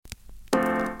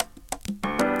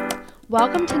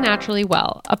Welcome to Naturally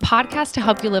Well, a podcast to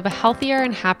help you live a healthier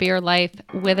and happier life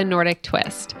with a Nordic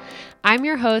twist. I'm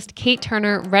your host, Kate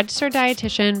Turner, registered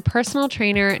dietitian, personal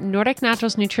trainer, Nordic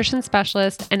Naturals nutrition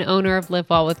specialist, and owner of Live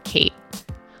Well with Kate.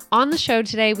 On the show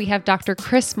today, we have Dr.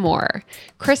 Chris Moore.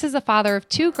 Chris is a father of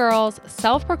 2 girls,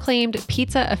 self-proclaimed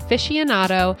pizza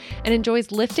aficionado, and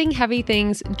enjoys lifting heavy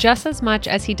things just as much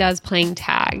as he does playing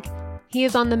tag. He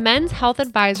is on the Men's Health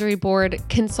Advisory Board,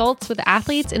 consults with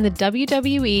athletes in the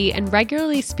WWE, and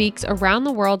regularly speaks around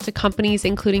the world to companies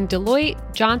including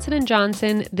Deloitte, Johnson &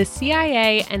 Johnson, the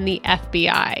CIA, and the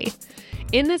FBI.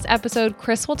 In this episode,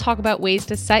 Chris will talk about ways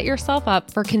to set yourself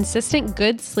up for consistent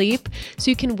good sleep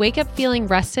so you can wake up feeling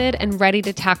rested and ready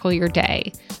to tackle your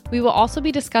day. We will also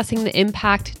be discussing the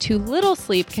impact too little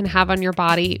sleep can have on your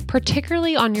body,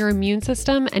 particularly on your immune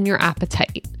system and your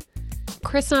appetite.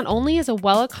 Chris not only is a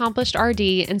well-accomplished RD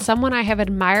and someone I have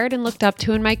admired and looked up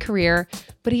to in my career,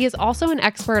 but he is also an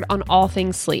expert on all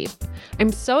things sleep.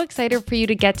 I'm so excited for you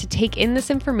to get to take in this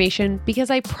information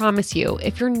because I promise you,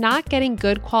 if you're not getting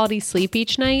good quality sleep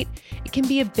each night, it can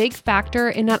be a big factor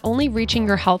in not only reaching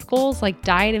your health goals like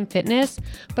diet and fitness,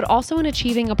 but also in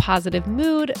achieving a positive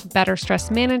mood, better stress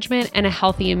management, and a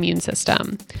healthy immune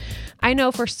system. I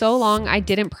know for so long I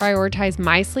didn't prioritize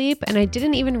my sleep, and I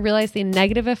didn't even realize the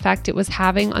negative effect it was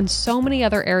having on so many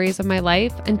other areas of my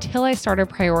life until I started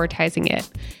prioritizing it.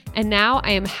 And now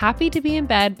I am happy to be in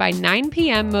bed by 9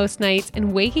 p.m. most nights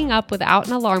and waking up without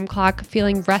an alarm clock,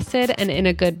 feeling rested and in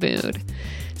a good mood.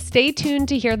 Stay tuned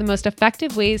to hear the most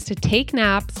effective ways to take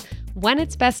naps, when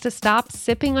it's best to stop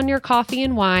sipping on your coffee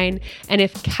and wine, and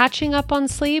if catching up on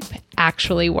sleep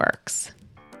actually works.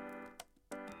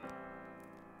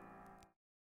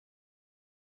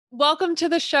 Welcome to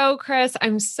the show, Chris.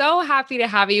 I'm so happy to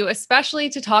have you, especially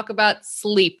to talk about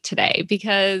sleep today,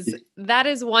 because that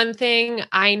is one thing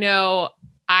I know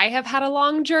I have had a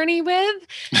long journey with,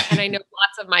 and I know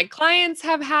lots of my clients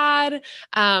have had.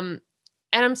 And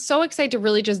I'm so excited to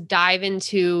really just dive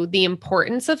into the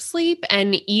importance of sleep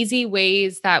and easy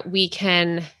ways that we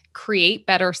can create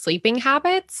better sleeping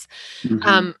habits.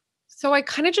 So I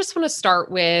kind of just want to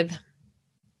start with,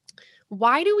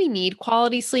 why do we need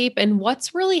quality sleep, and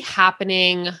what's really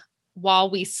happening while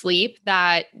we sleep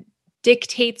that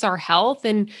dictates our health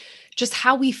and just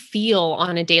how we feel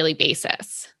on a daily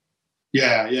basis?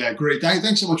 Yeah, great.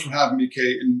 Thanks so much for having me,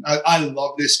 Kate. And I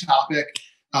love this topic.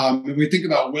 When we think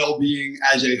about well-being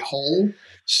as a whole,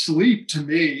 sleep to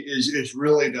me is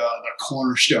really the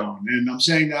cornerstone. And I'm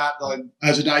saying that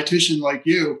as a dietitian like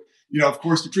you, of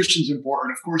course, nutrition's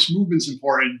important. Of course, movement's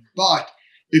important. But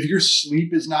if your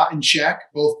sleep is not in check,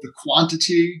 both the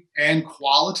quantity and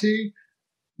quality,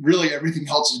 really everything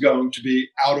else is going to be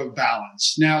out of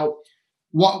balance. Now,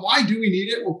 why do we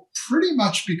need it? Well, pretty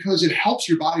much because it helps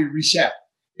your body reset.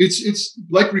 It's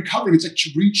like recovering. It's like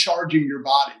recharging your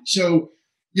body. So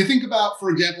you think about, for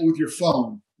example, with your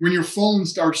phone. When your phone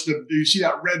starts you see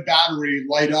that red battery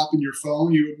light up in your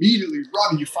phone, you immediately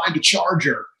run and you find a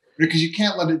charger because you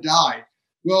can't let it die.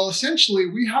 Well, essentially,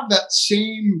 we have that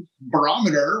same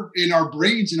barometer in our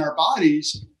brains and our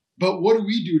bodies, but what do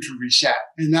we do to reset?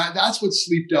 And that's what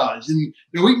sleep does. And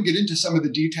we can get into some of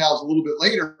the details a little bit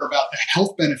later about the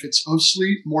health benefits of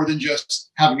sleep, more than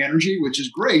just having energy, which is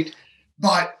great,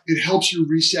 but it helps you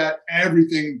reset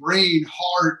everything, brain,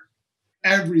 heart,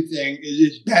 everything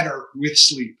is better with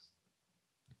sleep.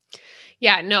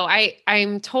 Yeah, no,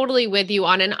 I'm totally with you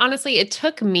on, and honestly, it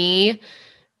took me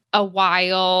a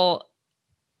while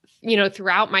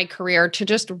throughout my career to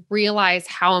just realize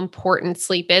how important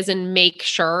sleep is and make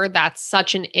sure that's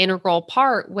such an integral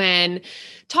part when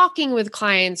talking with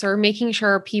clients or making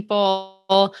sure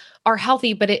people are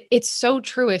healthy. But it's so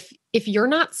true. If you're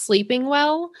not sleeping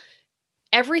well,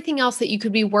 everything else that you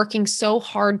could be working so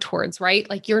hard towards, right?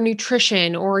 Like your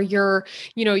nutrition, or you're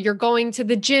going to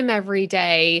the gym every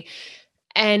day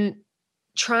and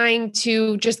trying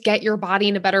to just get your body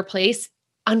in a better place.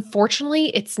 Unfortunately,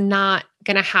 it's not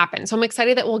going to happen. So I'm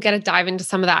excited that we'll get to dive into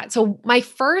some of that. So my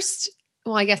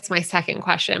second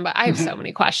question, but I have so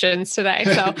many questions today.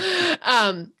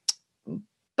 So,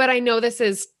 but I know this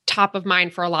is top of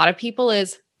mind for a lot of people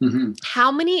is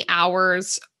how many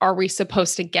hours are we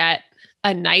supposed to get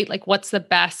a night? Like what's the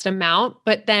best amount?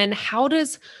 But then how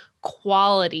does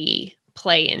quality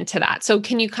play into that? So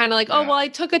can you kind of I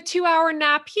took a 2-hour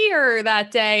nap here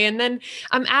that day, and then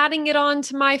I'm adding it on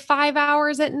to my 5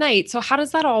 hours at night. So how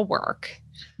does that all work?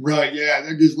 Right. Yeah.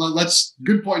 Let's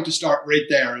good point to start right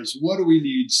there is, what do we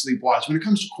need sleep-wise when it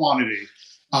comes to quantity?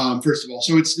 First of all,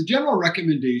 so it's the general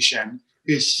recommendation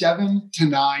is 7 to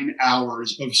 9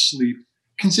 hours of sleep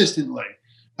consistently.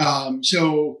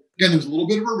 So again, there's a little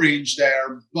bit of a range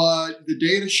there, but the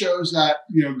data shows that,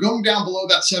 going down below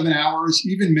that 7 hours,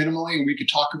 even minimally, and we could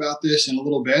talk about this in a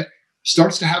little bit,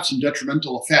 starts to have some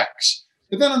detrimental effects.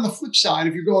 But then on the flip side,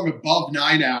 if you're going above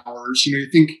 9 hours, you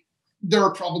think there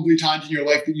are probably times in your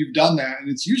life that you've done that. And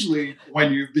it's usually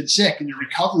when you've been sick and you're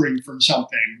recovering from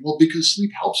something. Well, because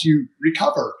sleep helps you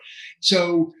recover.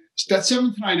 So that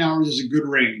 7 to 9 hours is a good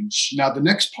range. Now, the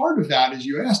next part of that, as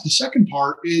you asked, the second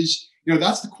part is,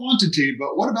 that's the quantity,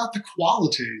 but what about the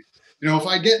quality? If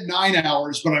I get 9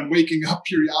 hours, but I'm waking up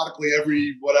periodically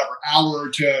every hour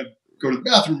to go to the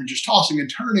bathroom and just tossing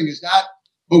and turning, is that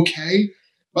okay?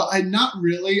 But not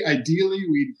really. Ideally,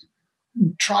 we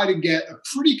try to get a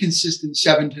pretty consistent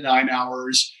 7 to 9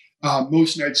 hours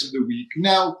most nights of the week.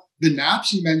 Now, the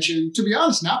naps you mentioned, to be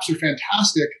honest, naps are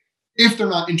fantastic if they're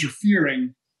not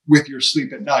interfering with your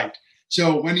sleep at night.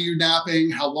 So when are you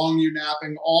napping? How long are you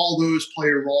napping? All those play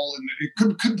a role, and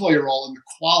it could play a role in the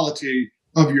quality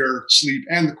of your sleep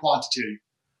and the quantity.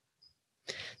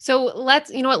 So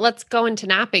let's go into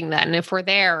napping then. If we're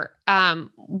there,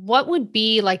 what would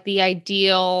be like the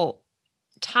ideal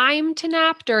time to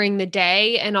nap during the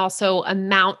day, and also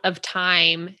amount of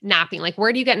time napping? Like,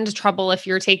 where do you get into trouble if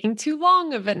you're taking too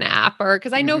long of a nap? Or,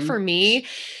 because I know for me,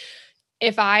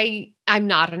 if I'm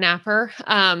not a napper,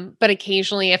 but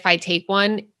occasionally if I take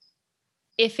one,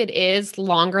 if it is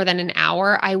longer than an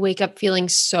hour, I wake up feeling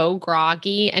so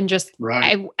groggy and just,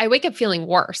 right. I wake up feeling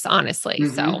worse, honestly.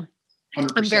 So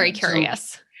 100%. I'm very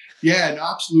curious. So, yeah, no,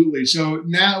 absolutely. So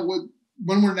now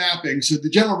when we're napping, so the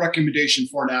general recommendation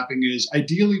for napping is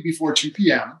ideally before 2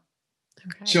 p.m.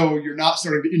 Okay. So you're not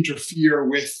starting to interfere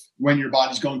with when your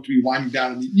body's going to be winding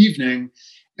down in the evening.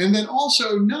 And then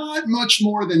also not much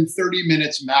more than 30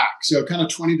 minutes max. So kind of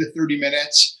 20 to 30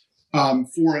 minutes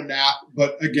for a nap.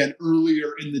 But again,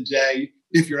 earlier in the day,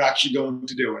 if you're actually going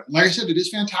to do it. And like I said, it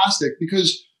is fantastic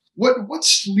because what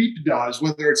sleep does,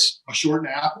 whether it's a short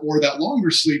nap or that longer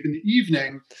sleep in the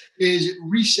evening, is it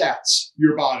resets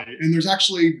your body. And there's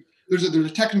a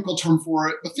technical term for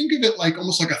it, but think of it like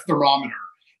almost like a thermometer.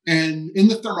 And in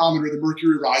the thermometer, the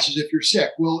mercury rises if you're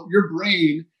sick. Well, your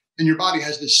brain and your body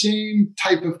has the same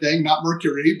type of thing, not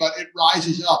mercury, but it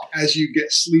rises up as you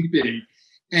get sleepy.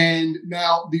 And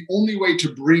now the only way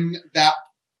to bring that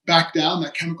back down,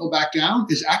 that chemical back down,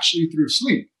 is actually through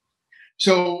sleep.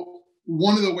 So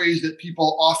one of the ways that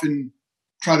people often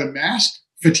try to mask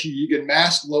fatigue and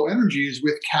mask low energy is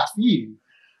with caffeine.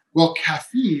 Well,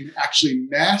 caffeine actually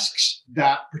masks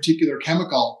that particular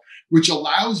chemical, which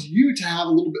allows you to have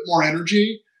a little bit more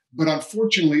energy. But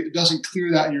unfortunately, it doesn't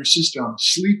clear that in your system.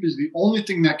 Sleep is the only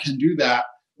thing that can do that,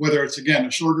 whether it's, again,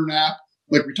 a shorter nap,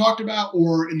 like we talked about,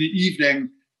 or in the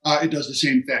evening, it does the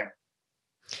same thing.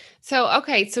 So,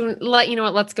 okay. So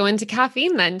let's go into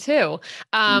caffeine then too.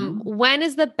 When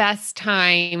is the best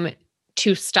time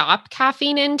to stop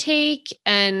caffeine intake?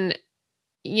 And,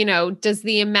 does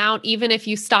the amount, even if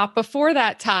you stop before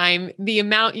that time, the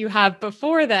amount you have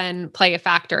before then play a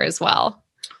factor as well?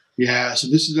 Yeah, so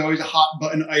this is always a hot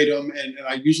button item, and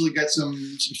I usually get some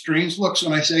strange looks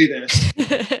when I say this.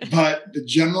 But the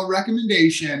general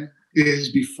recommendation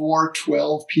is before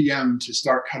 12 p.m. to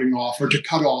start cutting off or to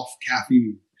cut off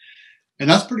caffeine. And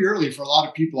that's pretty early for a lot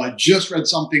of people. I just read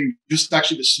something just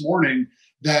actually this morning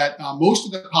that most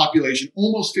of the population,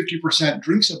 almost 50%,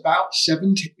 drinks about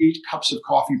 7 to 8 cups of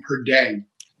coffee per day.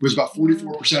 It was about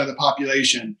 44% of the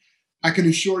population. I can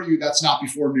assure you that's not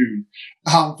before noon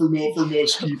for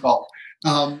most people.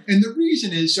 And the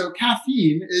reason is, so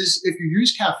caffeine is, if you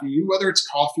use caffeine, whether it's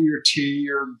coffee or tea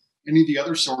or any of the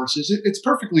other sources, it's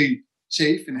perfectly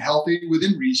safe and healthy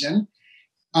within reason.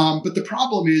 But the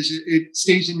problem is it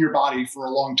stays in your body for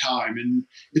a long time, and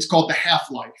it's called the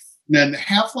half-life. And then the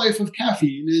half-life of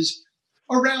caffeine is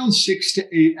around 6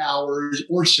 to 8 hours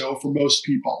or so for most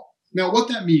people. Now, what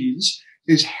that means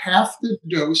is half the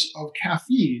dose of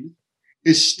caffeine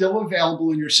is still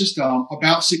available in your system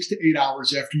about 6 to 8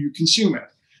 hours after you consume it.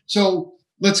 So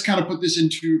let's kind of put this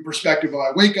into perspective.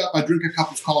 I wake up, I drink a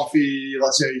cup of coffee,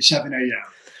 let's say 7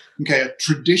 a.m. Okay, a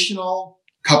traditional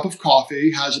cup of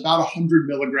coffee has about 100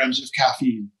 milligrams of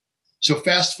caffeine. So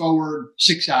fast forward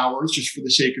 6 hours, just for the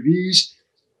sake of ease,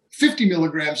 50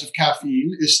 milligrams of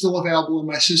caffeine is still available in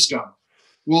my system.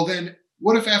 Well, then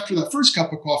what if after the first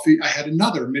cup of coffee, I had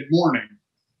another mid-morning?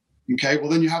 Okay, well,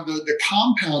 then you have the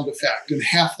compound effect, and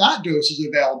half that dose is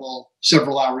available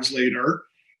several hours later.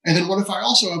 And then what if I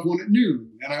also have one at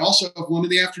noon, and I also have one in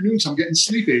the afternoon, so I'm getting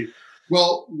sleepy?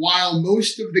 Well, while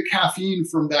most of the caffeine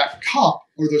from that cup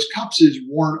or those cups is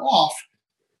worn off,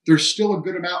 there's still a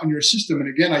good amount in your system. And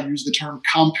again, I use the term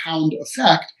compound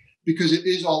effect because it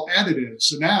is all additive.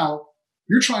 So now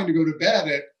you're trying to go to bed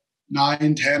at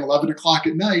 9, 10, 11 o'clock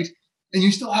at night, and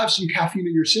you still have some caffeine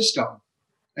in your system.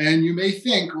 And you may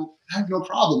think, well, I have no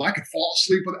problem. I could fall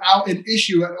asleep without an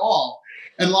issue at all.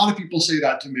 And a lot of people say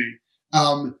that to me.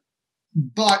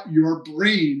 But your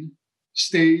brain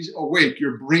stays awake.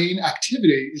 Your brain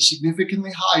activity is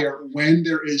significantly higher when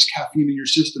there is caffeine in your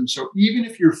system. So even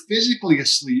if you're physically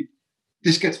asleep,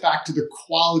 this gets back to the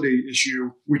quality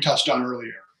issue we touched on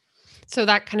earlier. So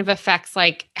that kind of affects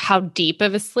like how deep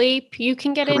of a sleep you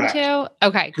can get Correct. into?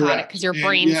 Okay, got it. Because your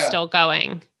brain's still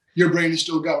going. Your brain is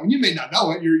still going. You may not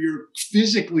know it. You're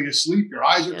physically asleep. Your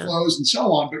eyes are closed and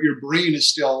so on, but your brain is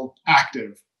still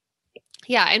active.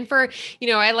 Yeah. And for,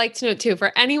 I like to know too,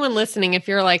 for anyone listening, if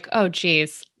you're like, oh,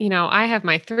 geez, I have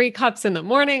my 3 cups in the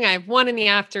morning, I have 1 in the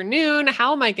afternoon.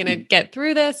 How am I going to get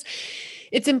through this?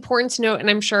 It's important to note, and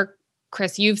I'm sure,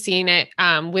 Chris, you've seen it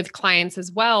with clients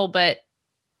as well, but,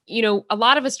 a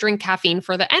lot of us drink caffeine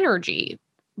for the energy.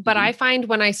 But I find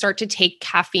when I start to take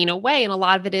caffeine away, and a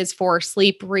lot of it is for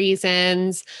sleep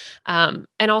reasons, and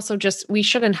also just we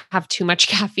shouldn't have too much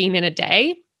caffeine in a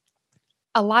day.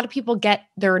 A lot of people get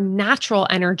their natural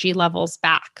energy levels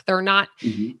back. They're not,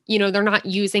 they're not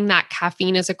using that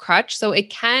caffeine as a crutch. So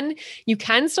you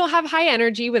can still have high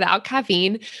energy without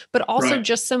caffeine, but also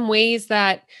just some ways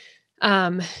that,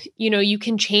 you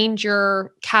can change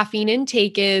your caffeine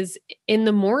intake is in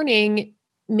the morning.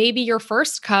 Maybe your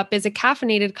first cup is a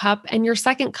caffeinated cup and your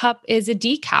second cup is a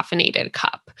decaffeinated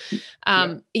cup.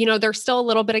 There's still a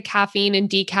little bit of caffeine in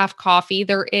decaf coffee.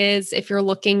 There is, if you're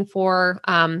looking for,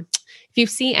 if you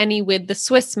see any with the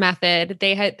Swiss method,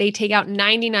 they take out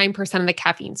 99% of the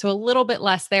caffeine. So a little bit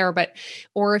less there,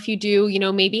 or if you do,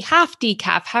 maybe half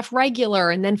decaf, half regular,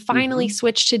 and then finally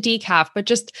switch to decaf, but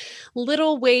just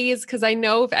little ways. Cause I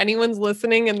know if anyone's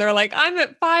listening and they're like, I'm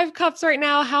at 5 cups right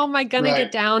now, how am I going to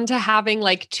get down to having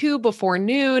like 2 before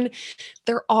noon?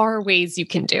 There are ways you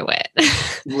can do it.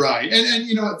 Right.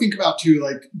 And think about too,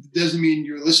 like, doesn't mean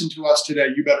you listen to us today,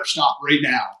 you better stop right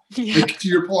now. Yeah. Like, to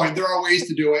your point, there are ways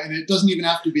to do it. And it doesn't even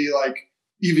have to be like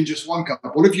even just 1 cup.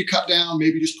 What if you cut down,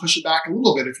 maybe just push it back a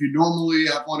little bit? If you normally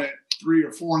have one at 3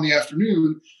 or 4 in the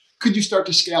afternoon, could you start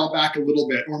to scale back a little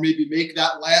bit, or maybe make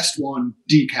that last one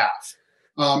decaf?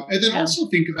 And then also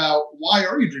think about, why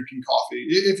are you drinking coffee?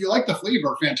 If you like the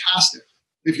flavor, fantastic.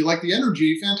 If you like the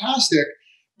energy, fantastic.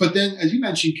 But then, as you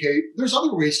mentioned, Kate, there's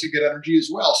other ways to get energy as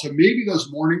well. So maybe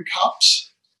those morning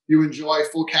cups you enjoy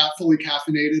fully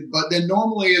caffeinated. But then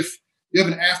normally, if you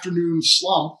have an afternoon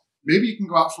slump, maybe you can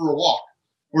go out for a walk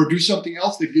or do something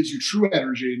else that gives you true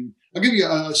energy. And I'll give you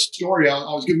a story. I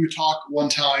was giving a talk one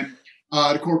time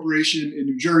at a corporation in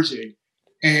New Jersey.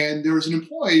 And there was an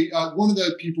employee, one of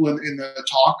the people in the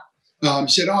talk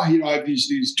said, I have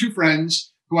these 2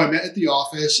 friends who I met at the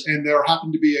office, and there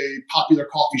happened to be a popular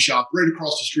coffee shop right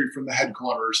across the street from the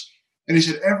headquarters. And he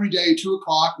said, every day, 2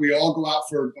 o'clock, we all go out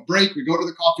for a break. We go to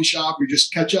the coffee shop. We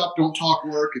just catch up, don't talk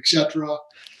work, etc.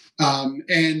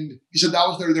 And he said that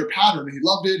was their pattern. He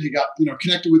loved it. He got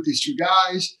connected with these 2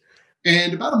 guys.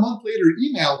 And about a month later,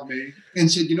 he emailed me and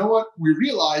said, you know what? We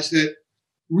realized that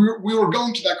we were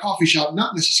going to that coffee shop,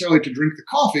 not necessarily to drink the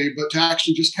coffee, but to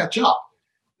actually just catch up.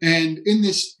 And in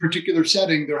this particular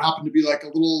setting, there happened to be like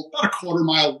about a 1/4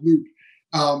 mile loop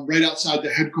right outside the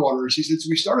headquarters. He said, so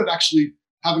we started actually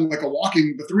having like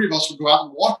the 3 of us would go out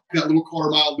and walk that little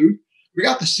 1/4 mile loop. We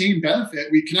got the same benefit.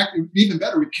 We connected, even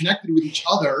better, we connected with each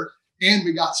other, and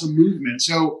we got some movement.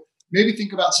 So maybe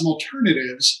think about some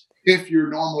alternatives if you're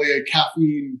normally a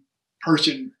caffeine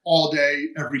person all day,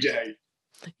 every day.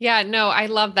 Yeah, no, I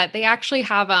love that. They actually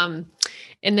have,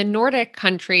 in the Nordic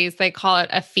countries, they call it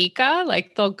a fika.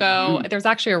 Like they'll go, there's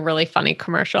actually a really funny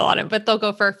commercial on it, but they'll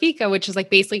go for a fika, which is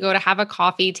like basically go to have a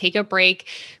coffee, take a break,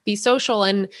 be social.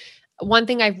 And one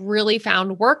thing I've really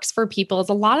found works for people is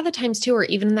a lot of the times too, or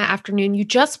even in the afternoon, you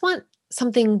just want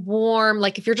something warm.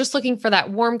 Like if you're just looking for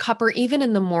that warm cup, or even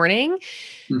in the morning,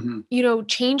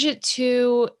 change it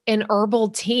to an herbal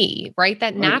tea, right?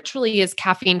 That naturally is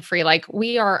caffeine free. Like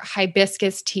we are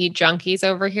hibiscus tea junkies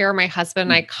over here. My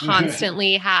husband and I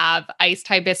constantly have iced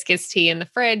hibiscus tea in the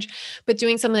fridge, but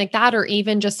doing something like that, or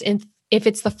even just if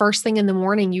it's the first thing in the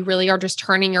morning, you really are just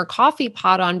turning your coffee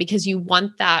pot on because you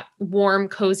want that warm,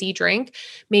 cozy drink.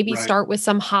 Maybe start with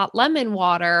some hot lemon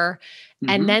water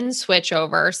and then switch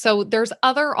over. So there's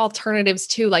other alternatives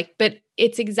too, but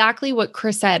it's exactly what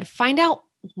Chris said. Find out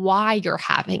why you're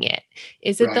having it.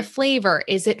 Is it the flavor?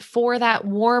 Is it for that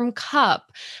warm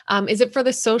cup? Is it for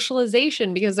the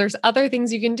socialization? Because there's other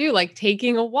things you can do, like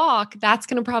taking a walk. That's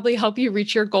going to probably help you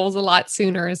reach your goals a lot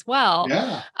sooner as well.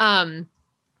 Yeah.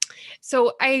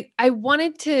 So I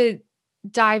wanted to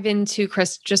dive into,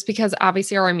 Chris, just because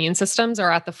obviously our immune systems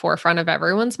are at the forefront of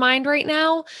everyone's mind right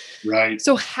now. Right.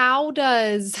 So how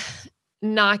does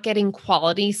not getting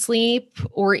quality sleep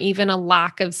or even a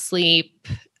lack of sleep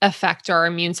affect our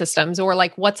immune systems, or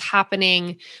like what's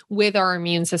happening with our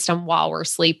immune system while we're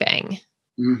sleeping?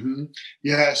 Mm-hmm.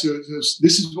 Yeah, so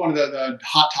this is one of the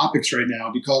hot topics right now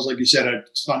because, like you said,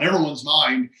 it's on everyone's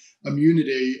mind,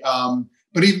 immunity.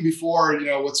 But even before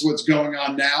what's going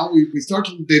on now, they've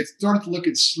started to look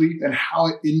at sleep and how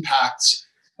it impacts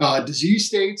disease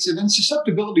states and then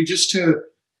susceptibility just to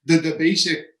the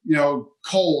basic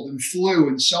cold and flu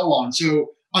and so on.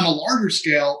 So on a larger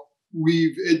scale,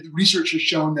 research has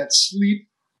shown that sleep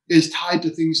is tied to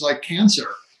things like cancer.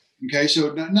 Okay,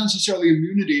 so not necessarily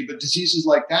immunity, but diseases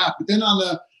like that. But then on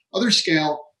the other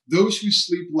scale, those who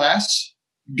sleep less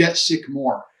get sick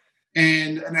more.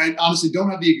 And I honestly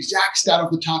don't have the exact stat off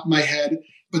the top of my head,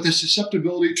 but the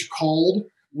susceptibility to cold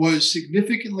was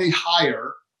significantly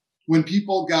higher when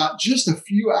people got just a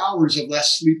few hours of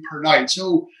less sleep per night.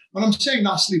 So when I'm saying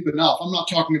not sleep enough, I'm not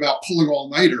talking about pulling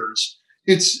all-nighters.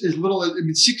 It's as little as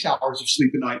 6 hours of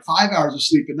sleep a night, 5 hours of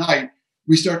sleep a night.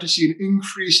 We start to see an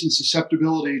increase in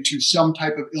susceptibility to some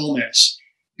type of illness.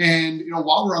 And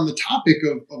while we're on the topic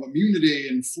of immunity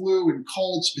and flu and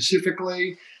cold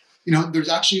specifically, there's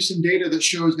actually some data that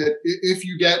shows that if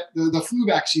you get the flu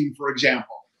vaccine, for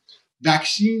example,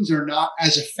 vaccines are not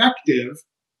as effective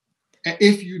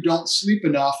if you don't sleep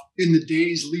enough in the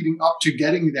days leading up to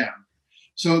getting them.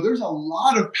 So there's a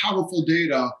lot of powerful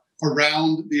data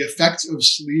around the effects of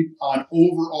sleep on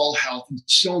overall health in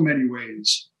so many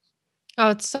ways. Oh,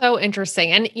 it's so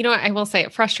interesting. And, I will say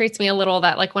it frustrates me a little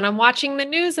that like when I'm watching the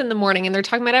news in the morning and they're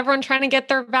talking about everyone trying to get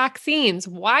their vaccines,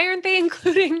 why aren't they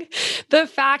including the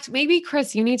fact, maybe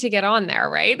Chris, you need to get on there,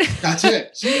 right? That's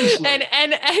it. Seriously.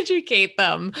 and educate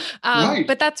them. Right.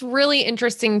 But that's really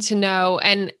interesting to know.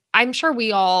 And I'm sure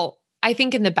I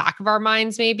think in the back of our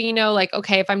minds, maybe, like,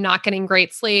 okay, if I'm not getting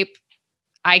great sleep,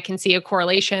 I can see a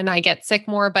correlation. I get sick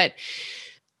more, but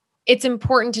it's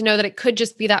important to know that it could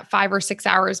just be that 5 or 6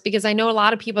 hours, because I know a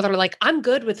lot of people that are like, I'm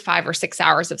good with 5 or 6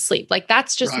 hours of sleep. Like,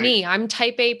 that's just Right. me. I'm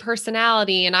type A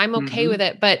personality and I'm okay Mm-hmm. with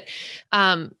it. But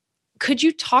could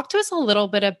you talk to us a little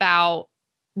bit about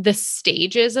the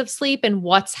stages of sleep and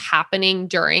what's happening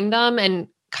during them and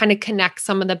kind of connect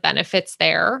some of the benefits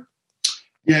there?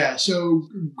 Yeah, so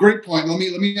great point. Let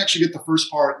me actually get the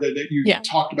first part that you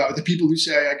talked about. The people who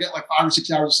say, I get like 5 or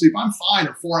 6 hours of sleep, I'm fine,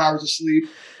 or 4 hours of sleep.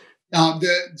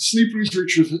 The sleep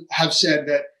researchers have said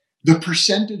that the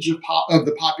percentage of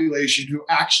the population who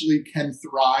actually can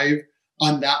thrive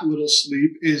on that little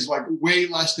sleep is like way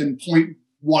less than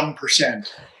 0.1%.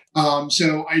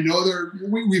 So I know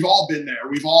we've all been there.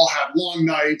 We've all had long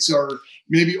nights or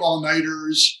maybe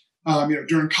all-nighters.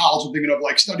 During college, I'm thinking of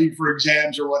like studying for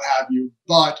exams or what have you.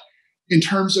 But in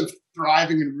terms of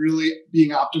thriving and really being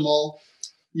optimal,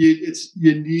 you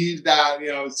need that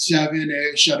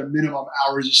 7-ish at a minimum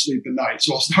hours of sleep a night.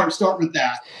 So I'll start with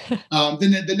that.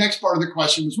 Then the next part of the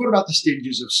question was, what about the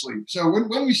stages of sleep? So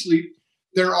when we sleep,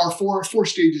 there are four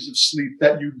stages of sleep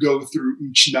that you go through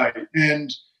each night,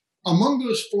 and among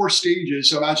those 4 stages,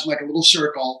 so imagine like a little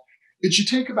circle. It should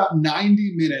take about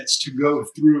 90 minutes to go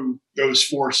through those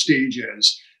 4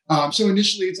 stages. So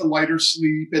initially, it's a lighter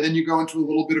sleep, and then you go into a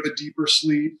little bit of a deeper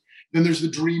sleep. Then there's the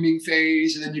dreaming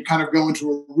phase, and then you kind of go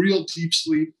into a real deep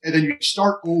sleep, and then you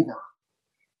start over.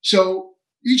 So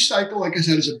each cycle, like I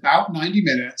said, is about 90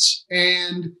 minutes.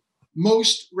 And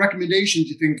most recommendations,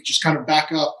 you think, just kind of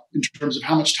back up in terms of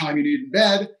how much time you need in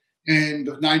bed and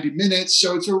the 90 minutes.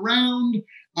 So it's around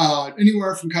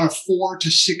anywhere from kind of 4 to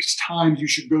 6 times you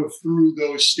should go through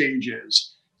those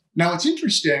stages. Now, what's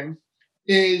interesting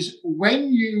is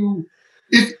when you're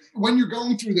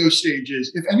going through those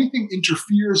stages, if anything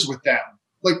interferes with them,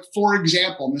 like for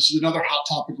example, and this is another hot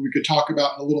topic we could talk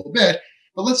about in a little bit,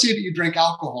 but let's say that you drink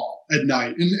alcohol at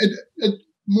night and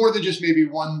more than just maybe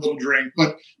one little drink,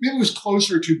 but maybe it was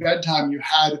closer to bedtime, you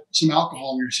had some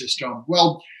alcohol in your system.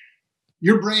 Well,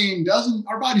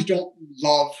 our bodies don't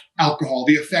love alcohol,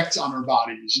 the effects on our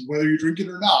bodies, whether you drink it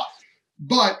or not.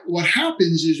 But what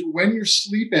happens is when you're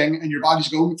sleeping and your body's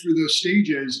going through those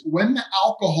stages, when the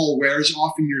alcohol wears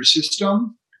off in your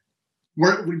system,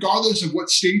 regardless of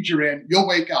what stage you're in, you'll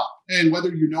wake up. And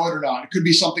whether you know it or not, it could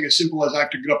be something as simple as I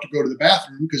have to get up to go to the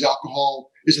bathroom because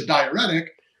alcohol is a diuretic,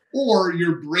 or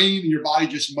your brain and your body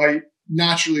just might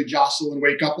naturally jostle and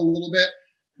wake up a little bit.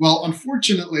 Well,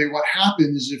 unfortunately, what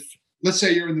happens if, let's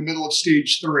say you're in the middle of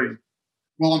stage 3.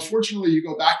 Well, unfortunately, you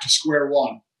go back to square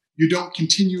one. You don't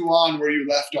continue on where you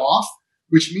left off,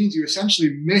 which means you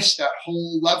essentially miss that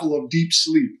whole level of deep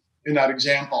sleep in that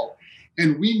example.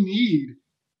 And we need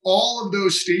all of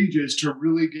those stages to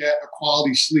really get a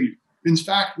quality sleep. In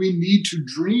fact, we need to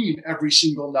dream every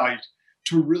single night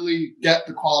to really get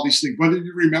the quality sleep. Whether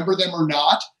you remember them or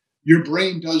not, your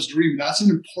brain does dream. That's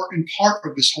an important part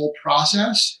of this whole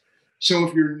process. So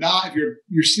if your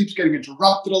sleep's getting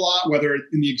interrupted a lot, whether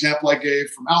in the example I gave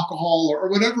from alcohol or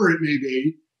whatever it may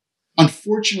be,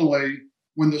 unfortunately,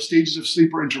 when those stages of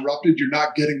sleep are interrupted, you're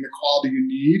not getting the quality you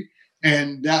need.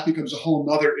 And that becomes a whole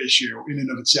nother issue in and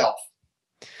of itself.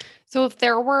 So if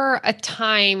there were a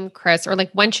time, Chris, or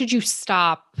like when should you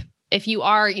stop if you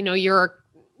are,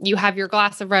 you have your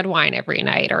glass of red wine every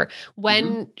night, or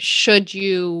when should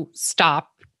you stop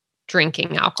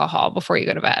drinking alcohol before you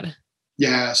go to bed?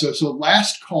 Yeah. So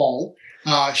last call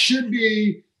should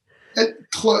be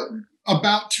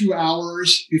about 2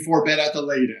 hours before bed at the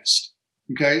latest.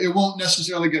 Okay. It won't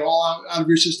necessarily get all out of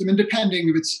your system. And depending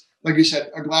if it's, like you said,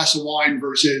 a glass of wine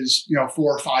versus, 4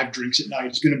 or 5 drinks at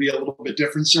night is going to be a little bit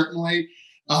different, certainly.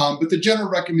 But the general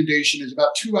recommendation is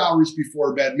about 2 hours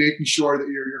before bed, making sure that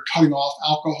you're cutting off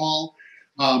alcohol.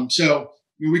 So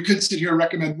we could sit here and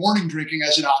recommend morning drinking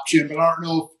as an option, but I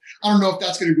don't know if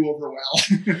that's going to go over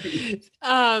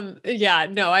well. Yeah,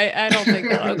 no, I don't think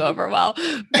that'll go over well.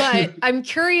 But I'm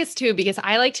curious too, because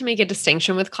I like to make a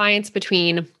distinction with clients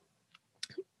between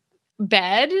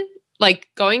bed, like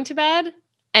going to bed,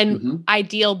 and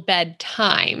ideal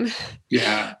bedtime.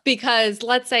 Yeah. Because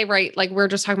let's say, right, like we're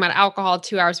just talking about alcohol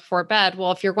 2 hours before bed.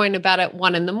 Well, if you're going to bed at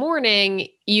 1 a.m,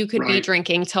 you could be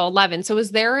drinking till 11. So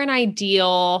is there an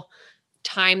ideal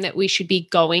time that we should be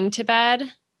going to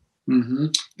bed?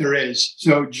 There is.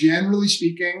 So generally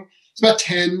speaking, it's about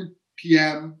 10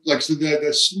 p.m. Like, so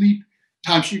the sleep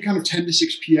time, so kind of 10 to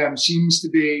 6 p.m. seems to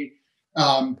be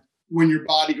when your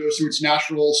body goes through its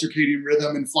natural circadian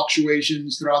rhythm and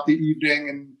fluctuations throughout the evening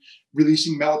and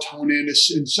releasing melatonin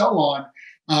and so on.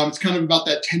 It's kind of about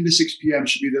that 10 to 6 p.m.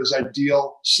 should be those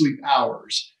ideal sleep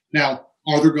hours. Now,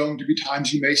 are there going to be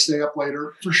times you may stay up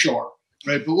later? For sure,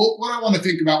 right? But what I want to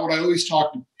think about, what I always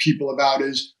talk to people about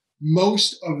is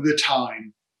most of the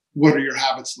time, what do your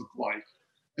habits look like?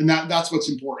 And that's what's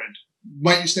important.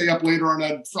 Might you stay up later on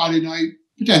a Friday night?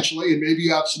 Potentially, and maybe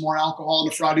you have some more alcohol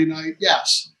on a Friday night?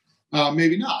 Yes.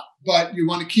 Maybe not, but you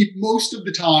want to keep most of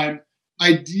the time,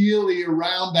 ideally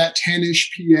around that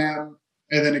 10-ish p.m.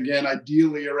 And then again,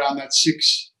 ideally around that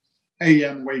 6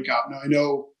 a.m. wake up. Now, I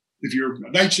know if you're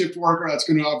a night shift worker, that's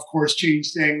going to, of course,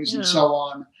 change things and so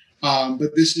on.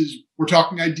 But we're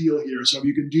talking ideal here. So if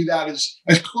you can do that as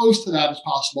close to that as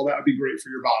possible, that would be great for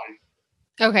your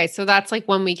body. Okay. So that's like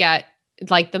when we get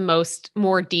like the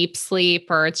more deep sleep,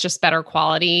 or it's just better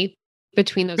quality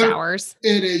between those hours?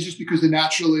 It is, just because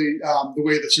naturally, the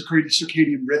way the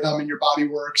circadian rhythm in your body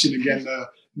works, and again, the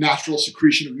natural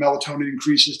secretion of melatonin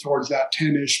increases towards that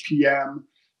 10-ish p.m.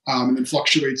 And then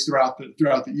fluctuates throughout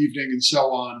the evening and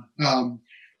so on.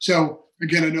 So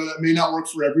again, I know that may not work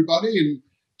for everybody. And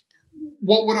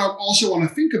what I also want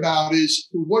to think about is,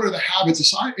 what are the habits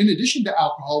aside, in addition to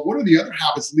alcohol, what are the other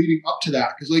habits leading up to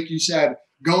that? Because like you said,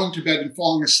 going to bed and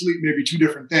falling asleep may be two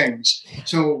different things.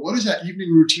 So what does that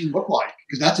evening routine look like?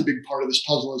 Because that's a big part of this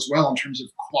puzzle as well in terms of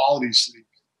quality sleep.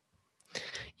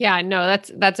 Yeah, no,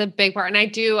 that's a big part.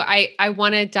 And I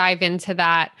want to dive into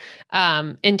that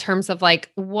in terms of like,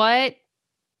 what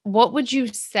would you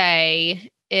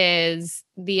say is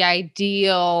the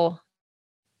ideal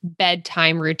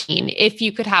bedtime routine, if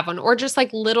you could have one, or just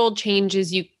like little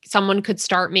changes someone could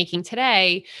start making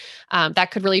today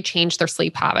that could really change their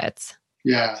sleep habits?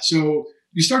 Yeah. So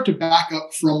you start to back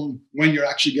up from when you're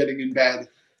actually getting in bed.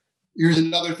 Here's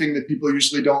another thing that people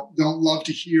usually don't love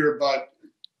to hear, but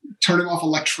turning off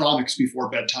electronics before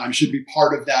bedtime should be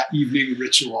part of that evening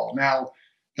ritual. Now,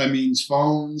 that means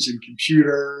phones and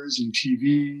computers and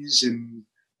TVs and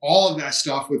all of that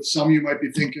stuff. With some of you might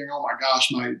be thinking, oh my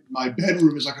gosh, my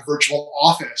bedroom is like a virtual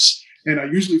office. And I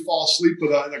usually fall asleep with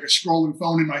a scrolling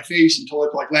phone in my face until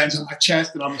it like lands on my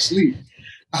chest and I'm asleep.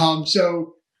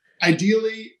 So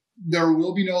ideally, there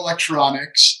will be no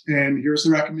electronics. And here's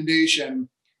the recommendation: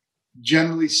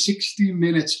 generally 60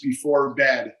 minutes before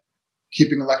bed,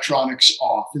 keeping electronics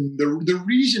off. And the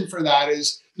reason for that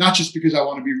is not just because I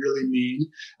want to be really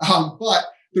mean, but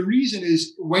the reason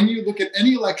is when you look at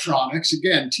any electronics,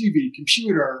 again, TV,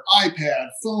 computer, iPad,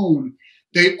 phone,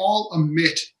 they all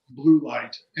emit blue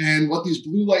light. And what this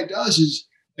blue light does is,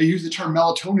 I used the term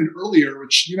melatonin earlier,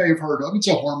 which you may have heard of. It's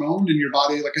a hormone in your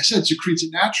body. Like I said, secretes it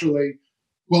naturally.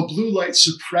 Well, blue light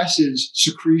suppresses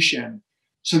secretion.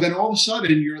 So then all of a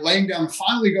sudden you're laying down and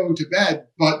finally going to bed,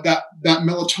 but that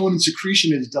melatonin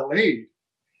secretion is delayed.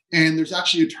 And there's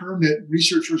actually a term that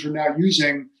researchers are now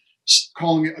using,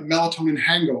 calling it a melatonin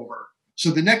hangover.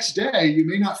 So the next day you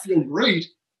may not feel great,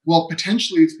 Well,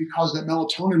 potentially it's because that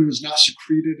melatonin was not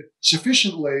secreted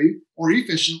sufficiently or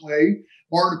efficiently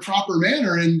or in a proper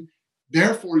manner. And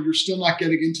therefore, you're still not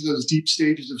getting into those deep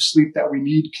stages of sleep that we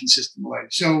need consistently.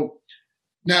 So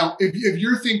now, if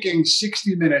you're thinking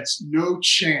 60 minutes, no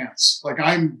chance, like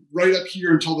I'm right up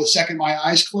here until the second my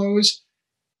eyes close,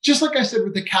 just like I said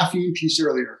with the caffeine piece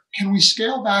earlier, can we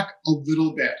scale back a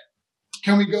little bit?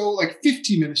 Can we go like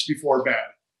 15 minutes before bed?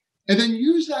 And then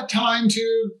use that time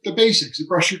to the basics, to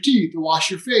brush your teeth, to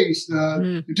wash your face,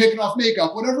 to taking off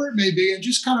makeup, whatever it may be, and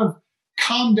just kind of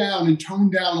calm down and tone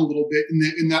down a little bit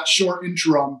in that short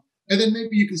interim. And then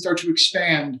maybe you can start to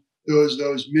expand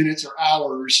those minutes or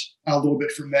hours a little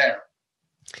bit from there.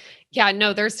 Yeah,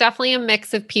 no, there's definitely a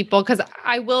mix of people because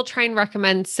I will try and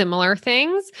recommend similar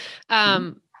things.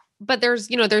 But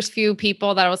there's few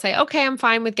people that will say, okay, I'm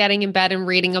fine with getting in bed and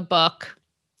reading a book,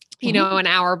 an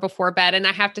hour before bed. And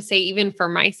I have to say, even for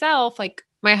myself, like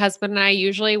my husband and I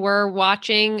usually were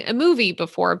watching a movie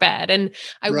before bed. And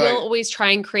I will always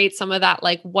try and create some of that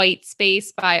like white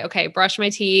space by, okay, brush my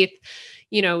teeth,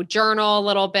 journal a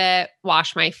little bit,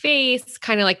 wash my face,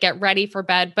 kind of like get ready for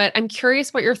bed. But I'm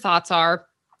curious what your thoughts are.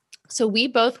 So we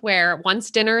both wear, once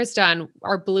dinner is done,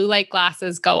 our blue light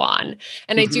glasses go on.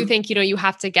 And I do think, you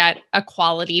have to get a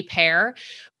quality pair,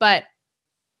 but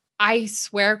I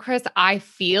swear, Chris, I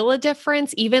feel a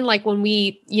difference. Even like when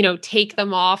we, take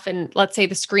them off and let's say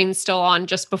the screen's still on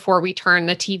just before we turn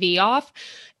the TV off,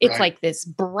 it's like this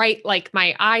bright, like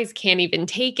my eyes can't even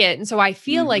take it. And so I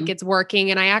feel like it's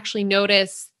working. And I actually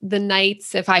notice the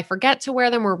nights, if I forget to wear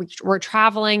them or we're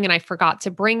traveling and I forgot to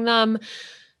bring them,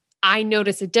 I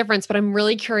notice a difference, but I'm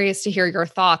really curious to hear your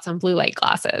thoughts on blue light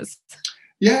glasses.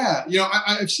 Yeah. I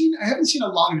haven't seen a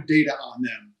lot of data on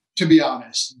them, to be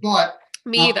honest, but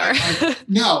me either.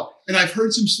 No. And I've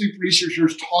heard some sleep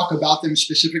researchers talk about them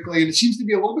specifically, and it seems to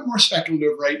be a little bit more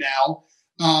speculative right now.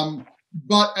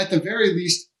 But at the very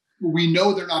least, we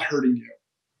know they're not hurting you.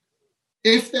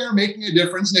 If they're making a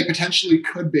difference, and they potentially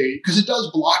could be, because it does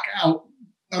block out,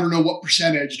 I don't know what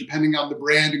percentage, depending on the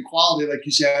brand and quality, like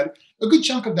you said, a good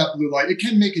chunk of that blue light, it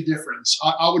can make a difference,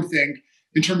 I would think,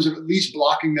 in terms of at least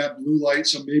blocking that blue light.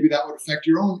 So maybe that would affect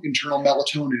your own internal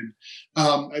melatonin.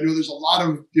 I know there's a lot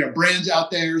of brands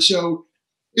out there. So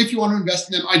if you want to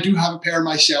invest in them, I do have a pair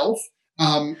myself.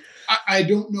 I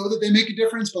don't know that they make a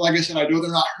difference, but like I said, I know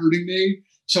they're not hurting me.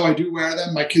 So I do wear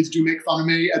them. My kids do make fun of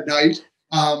me at night.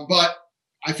 But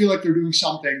I feel like they're doing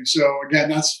something. So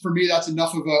again, for me, that's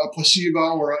enough of a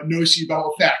placebo or a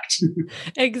nocebo effect.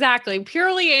 Exactly.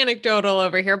 Purely anecdotal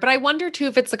over here. But I wonder too,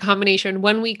 if it's a combination.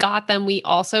 When we got them, we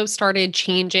also started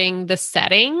changing the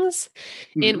settings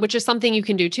which is something you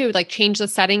can do too. Like change the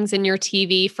settings in your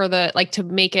TV to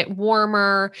make it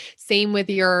warmer. Same with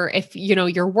if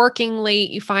you're working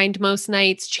late, you find most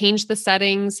nights, change the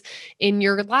settings in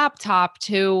your laptop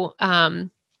to,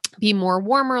 be more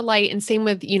warmer light. And same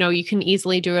with, you can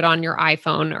easily do it on your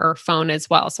iPhone or phone as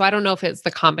well. So I don't know if it's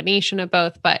the combination of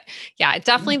both, but yeah,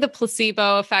 definitely the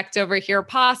placebo effect over here,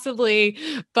 possibly.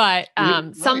 But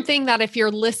something that if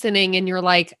you're listening and you're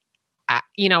like,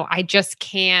 I just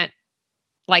can't,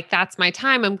 like, that's my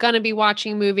time. I'm going to be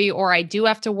watching a movie, or I do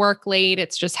have to work late.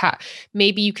 It's just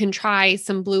maybe you can try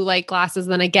some blue light glasses.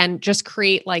 Then again, just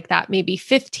create like that, maybe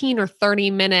 15 or 30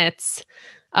 minutes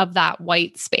of that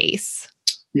white space.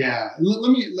 Yeah.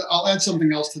 I'll add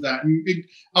something else to that. And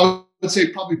I would say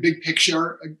probably big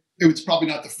picture, it's probably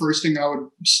not the first thing I would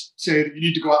say that you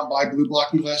need to go out and buy blue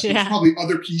blocking glasses. Yeah. There's probably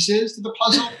other pieces to the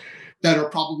puzzle that are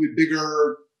probably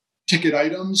bigger ticket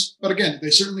items. But again, they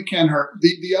certainly can hurt.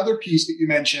 The other piece that you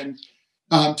mentioned,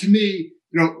 to me,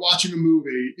 watching a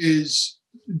movie is,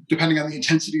 depending on the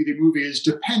intensity of the movie,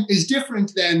 is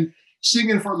different than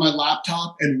sitting in front of my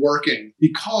laptop and working,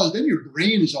 because then your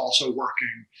brain is also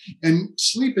working. And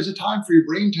sleep is a time for your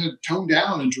brain to tone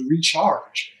down and to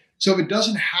recharge. So if it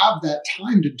doesn't have that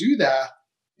time to do that,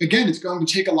 again, it's going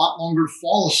to take a lot longer to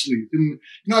fall asleep. And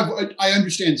I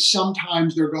understand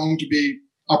sometimes there are going to be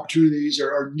opportunities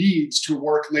or needs to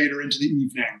work later into the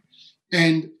evening.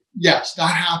 And yes,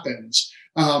 that happens.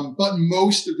 But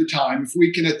most of the time, if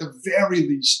we can at the very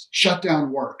least shut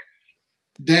down work,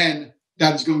 then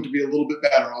that is going to be a little bit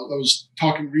better. I was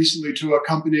talking recently to a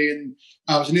company, and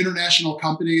it was an international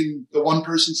company, and the one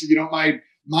person said,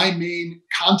 my main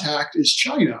contact is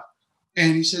China.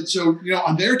 And he said, so,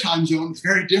 on their time zone, it's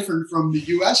very different from the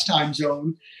US time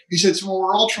zone. He said, so when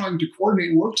we're all trying to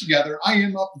coordinate and work together, I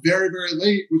am up very, very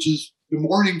late, which is the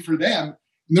morning for them.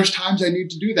 And there's times I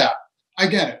need to do that. I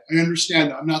get it. I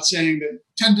understand that. I'm not saying that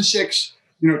 10 to 6,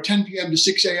 10 p.m. to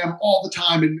 6 a.m. all the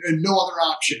time and no other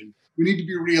option. We need to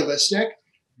be realistic,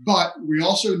 but we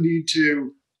also need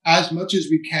to, as much as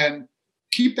we can,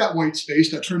 keep that white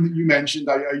space, that term that you mentioned.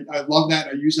 I love that.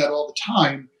 I use that all the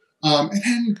time. And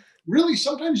then really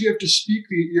sometimes you have to speak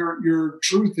your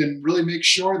truth and really make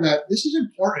sure that this is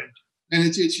important. And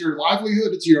it's your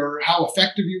livelihood, it's how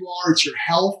effective you are, it's your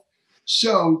health.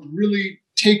 So really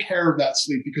take care of that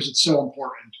sleep because it's so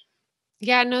important.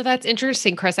 Yeah, no, that's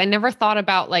interesting, Chris. I never thought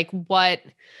about like what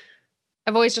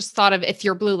I've always just thought of if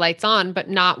your blue light's on, but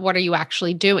not what are you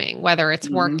actually doing, whether it's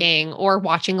working or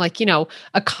watching like,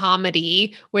 a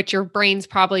comedy, which your brain's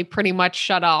probably pretty much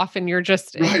shut off and you're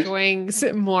just enjoying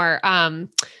more.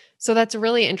 So that's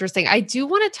really interesting. I do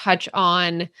want to touch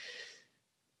on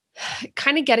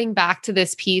kind of getting back to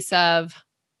this piece of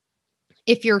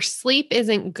if your sleep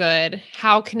isn't good,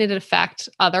 how can it affect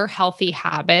other healthy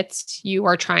habits you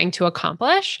are trying to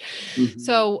accomplish?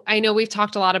 So I know we've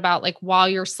talked a lot about like while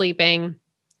you're sleeping,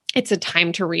 it's a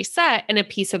time to reset. And a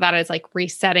piece of that is like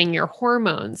resetting your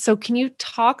hormones. So can you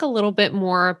talk a little bit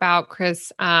more about,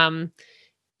 Chris,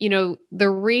 the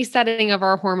resetting of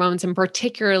our hormones and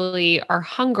particularly our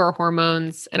hunger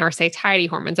hormones and our satiety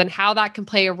hormones and how that can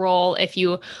play a role if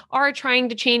you are trying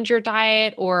to change your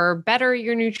diet or better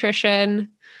your nutrition?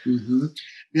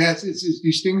 Yeah, it's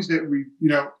these things that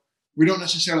we don't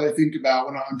necessarily think about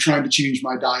when I'm trying to change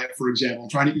my diet, for example. I'm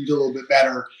trying to eat a little bit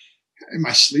better. And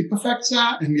my sleep affects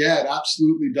that? And yeah, it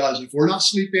absolutely does. If we're not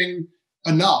sleeping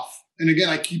enough, and again,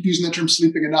 I keep using the term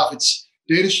sleeping enough,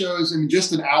 data shows,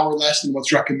 just an hour less than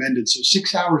what's recommended. So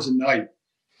 6 hours a night,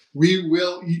 we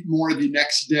will eat more the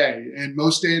next day. And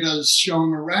most data is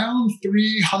showing around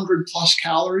 300 plus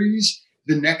calories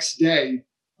the next day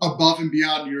above and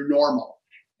beyond your normal.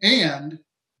 And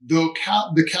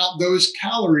those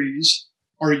calories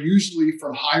are usually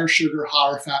from higher sugar,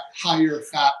 higher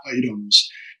fat items.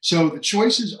 So the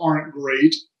choices aren't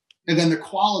great. And then the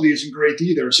quality isn't great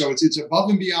either. So it's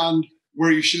above and beyond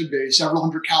where you should be, several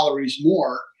hundred calories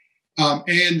more,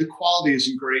 and the quality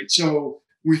isn't great. So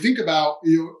when we think about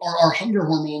our hunger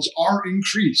hormones are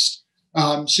increased,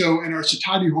 and our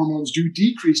satiety hormones do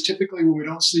decrease typically when we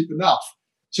don't sleep enough.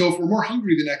 So if we're more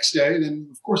hungry the next day, then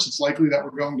of course it's likely that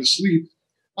we're going to sleep.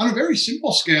 On a very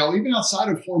simple scale, even outside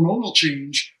of hormonal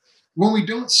change, when we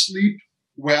don't sleep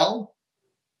well,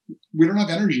 we don't have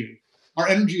energy. Our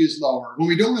energy is lower. When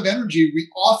we don't have energy, we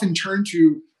often turn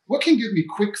to what can give me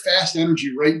quick, fast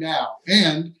energy right now?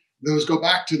 And those go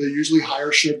back to the usually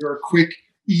higher sugar, quick,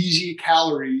 easy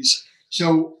calories.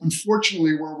 So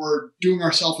unfortunately, we're doing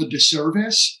ourselves a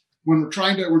disservice when we're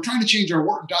trying to change our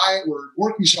diet. We're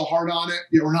working so hard on it,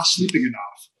 yet we're not sleeping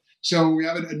enough. So we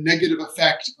have a negative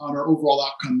effect on our overall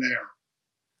outcome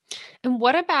there. And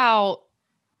what about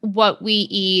what we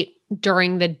eat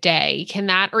during the day? Can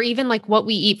that, or even like what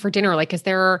we eat for dinner? Like, is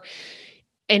there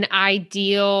an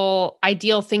ideal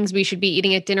things we should be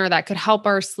eating at dinner that could help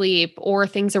our sleep, or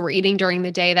things that we're eating during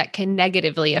the day that can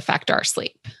negatively affect our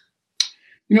sleep?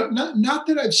 Not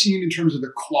that I've seen in terms of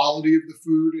the quality of the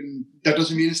food, and that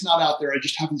doesn't mean it's not out there. I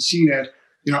just haven't seen it,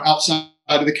 outside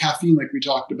of the caffeine like we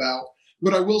talked about.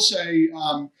 But I will say,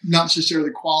 not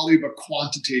necessarily quality, but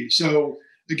quantity. So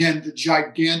again, the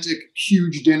gigantic,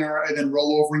 huge dinner and then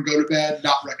roll over and go to bed,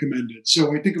 not recommended. So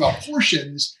when we think about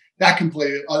portions, that can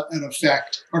play an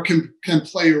effect or can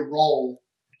play a role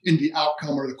in the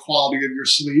outcome or the quality of your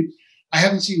sleep. I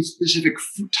haven't seen specific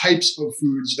types of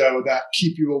foods, though, that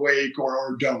keep you awake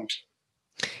or don't.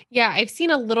 Yeah, I've seen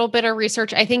a little bit of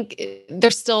research. I think there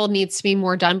still needs to be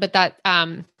more done, but that,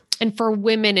 and for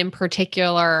women in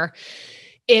particular,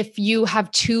 if you have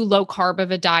too low carb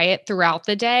of a diet throughout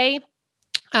the day,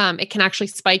 it can actually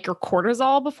spike your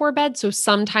cortisol before bed. So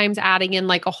sometimes adding in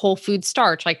like a whole food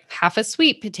starch, like half a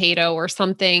sweet potato or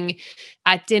something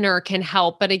at dinner can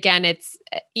help. But again, it's,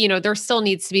 there still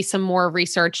needs to be some more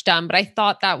research done, but I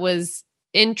thought that was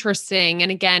interesting.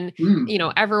 And again,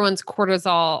 everyone's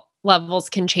cortisol levels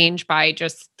can change by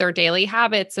just their daily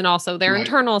habits and also their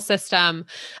internal system.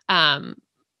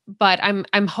 But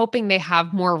I'm hoping they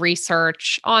have more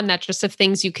research on that, just of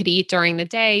things you could eat during the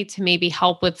day to maybe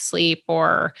help with sleep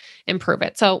or improve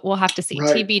it. So we'll have to see.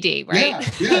 TBD,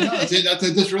 right? Yeah, no,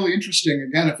 that's really interesting.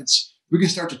 Again, if we can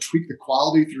start to tweak the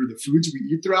quality through the foods we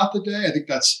eat throughout the day, I think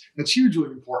that's hugely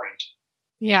important.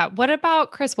 Yeah. What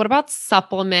about, Chris? What about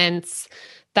supplements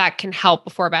that can help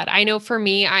before bed? I know for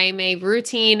me, I'm a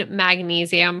routine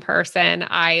magnesium person.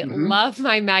 I love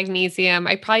my magnesium.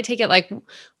 I probably take it like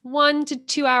 1 to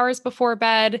 2 hours before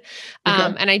bed.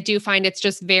 And I do find it's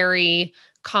just very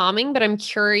calming, but I'm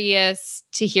curious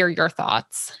to hear your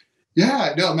thoughts.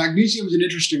 Yeah, no, magnesium is an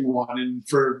interesting one. And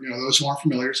for those who aren't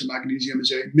familiar, so magnesium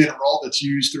is a mineral that's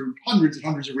used through hundreds and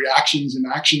hundreds of reactions and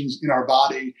actions in our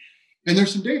body. And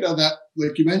there's some data that,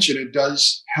 like you mentioned, it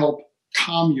does help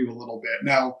calm you a little bit.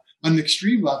 Now, On the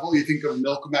extreme level, you think of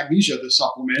milk of magnesia, the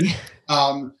supplement,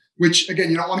 which again,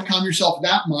 you don't want to calm yourself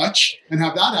that much and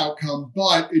have that outcome,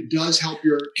 but it does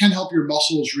can help your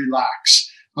muscles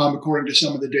relax, according to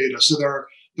some of the data. So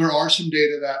there are some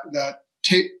data that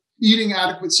eating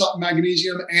adequate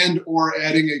magnesium and or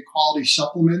adding a quality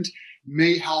supplement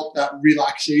may help that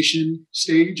relaxation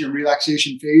stage and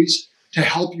relaxation phase to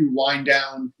help you wind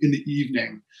down in the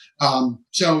evening.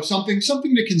 So something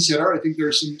to consider. I think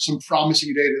there's some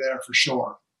promising data there for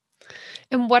sure.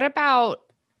 And what about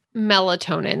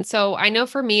melatonin? So I know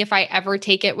for me, if I ever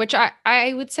take it, which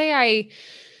I would say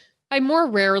I more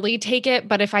rarely take it,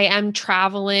 but if I am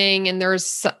traveling and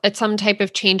there's some type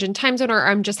of change in time zone or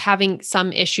I'm just having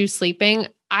some issue sleeping,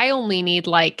 I only need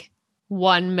like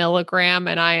 1 milligram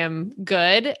and I am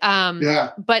good.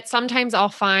 But sometimes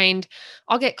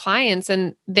I'll get clients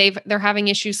and they're having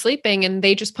issues sleeping and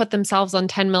they just put themselves on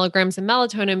 10 milligrams of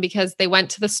melatonin because they went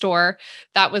to the store.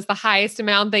 That was the highest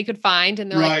amount they could find. And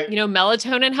they're like,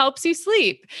 melatonin helps you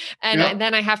sleep. And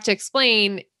then I have to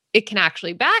explain it can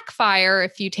actually backfire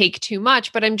if you take too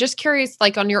much, but I'm just curious,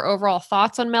 like on your overall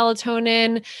thoughts on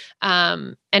melatonin,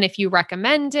 and if you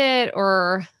recommend it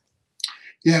or.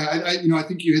 Yeah, I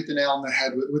think you hit the nail on the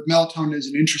head. With melatonin is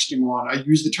an interesting one. I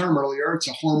used the term earlier. It's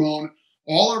a hormone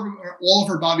all of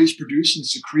our bodies produce and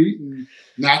secrete and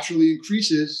naturally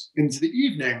increases into the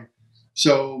evening.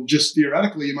 So just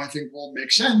theoretically, you might think, well, it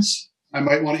makes sense. I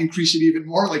might want to increase it even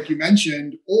more, like you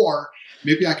mentioned, or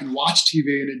maybe I can watch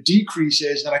TV and it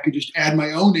decreases, that I could just add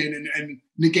my own in and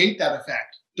negate that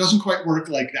effect. Doesn't quite work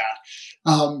like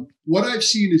that. What I've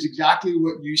seen is exactly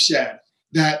what you said,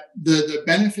 that the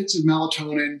benefits of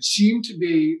melatonin seem to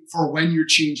be for when you're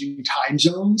changing time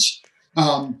zones,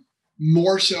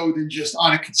 more so than just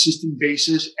on a consistent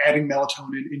basis adding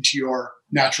melatonin into your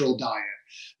natural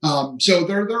diet. So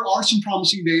there are some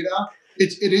promising data.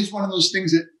 It is one of those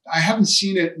things that I haven't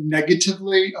seen it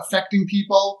negatively affecting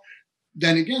people.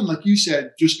 Then again, like you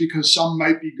said, just because some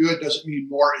might be good doesn't mean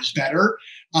more is better.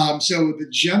 So the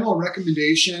general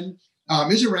recommendation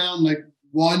is around like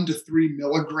 1 to 3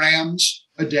 milligrams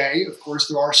a day. Of course,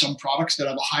 there are some products that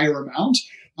have a higher amount.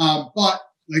 But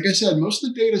like I said, most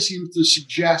of the data seems to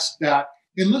suggest that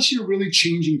unless you're really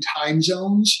changing time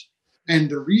zones, and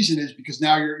the reason is because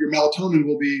now your melatonin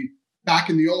will be back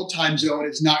in the old time zone,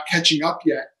 is not catching up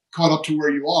yet, caught up to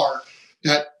where you are,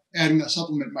 that adding a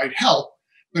supplement might help.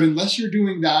 But unless you're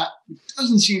doing that, it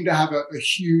doesn't seem to have a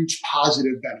huge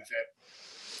positive benefit.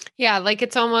 Yeah, like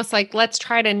it's almost like let's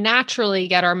try to naturally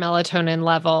get our melatonin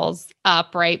levels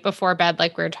up right before bed,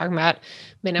 like we were talking about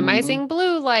minimizing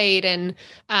blue light and,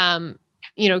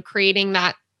 creating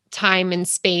that time and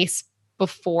space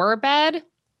before bed.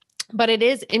 But it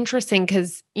is interesting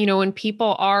because, when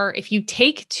if you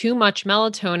take too much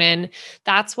melatonin,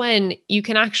 that's when you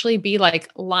can actually be like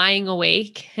lying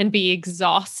awake and be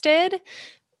exhausted,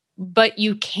 but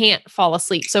you can't fall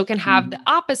asleep. So it can have the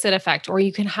opposite effect, or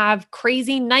you can have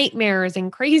crazy nightmares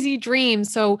and crazy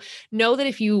dreams. So know that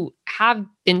if you have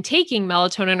been taking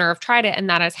melatonin or have tried it and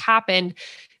that has happened,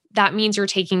 that means you're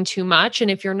taking too much.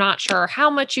 And if you're not sure how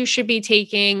much you should be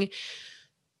taking,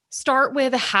 start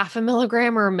with 0.5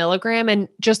 milligram or 1 milligram and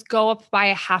just go up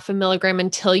by 0.5 milligram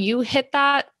until you hit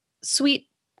that sweet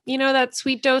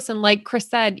dose. And like Chris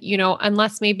said,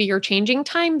 unless maybe you're changing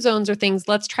time zones or things,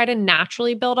 let's try to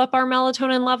naturally build up our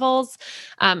melatonin levels.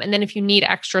 And then if you need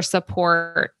extra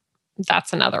support,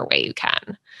 that's another way you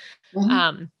can.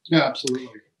 Yeah, absolutely.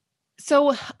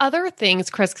 So other things,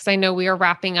 Chris, because I know we are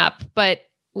wrapping up, but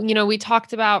we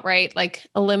talked about, right, like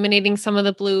eliminating some of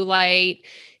the blue light,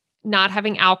 not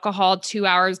having alcohol 2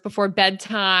 hours before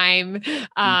bedtime,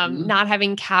 not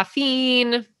having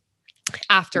caffeine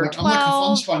after 12. I'm like a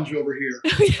fun sponge over here.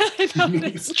 Yeah, I know,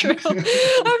 that's true.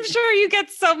 I'm sure you get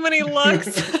so many looks.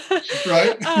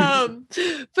 Right?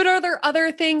 But are there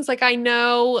other things, like I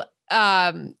know,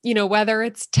 whether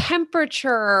it's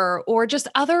temperature or just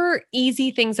other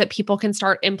easy things that people can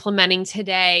start implementing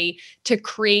today to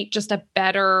create just a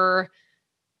better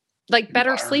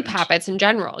sleep habits in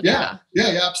general. Yeah,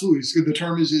 absolutely. It's good. The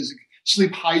term is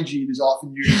sleep hygiene is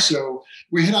often used. So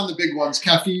we hit on the big ones: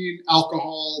 caffeine,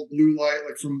 alcohol, blue light,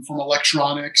 like from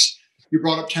electronics. You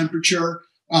brought up temperature.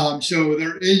 So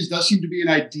does seem to be an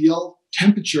ideal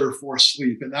temperature for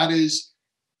sleep. And that is,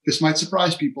 this might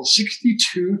surprise people,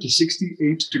 62 to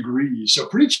 68 degrees. So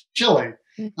pretty chilly.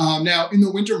 Now, in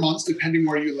the winter months, depending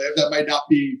where you live, that might not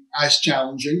be as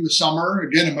challenging. The summer,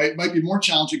 again, it might be more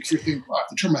challenging because you think, I have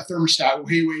to turn my thermostat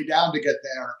way down to get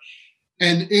there.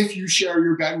 And if you share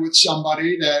your bed with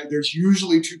somebody, that there's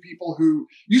usually two people who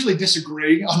usually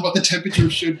disagree on what the temperature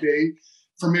should be.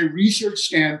 from a research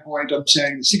standpoint, I'm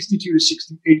saying 62 to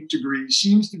 68 degrees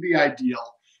seems to be ideal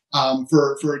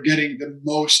for getting the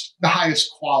highest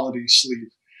quality sleep.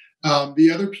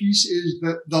 The other piece is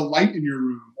the light in your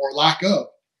room or lack of.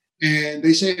 And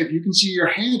they say if you can see your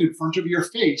hand in front of your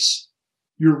face,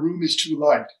 your room is too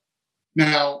light.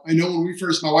 Now, I know when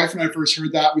my wife and I first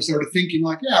heard that, we started thinking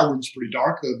like, yeah, our room's pretty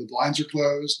dark. The blinds are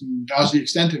closed, and that was the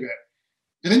extent of it.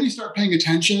 And then you start paying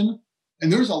attention,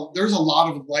 and there's a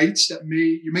lot of lights that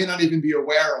you may not even be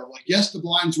aware of. Like, yes, the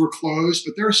blinds were closed,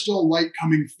 but there's still light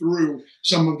coming through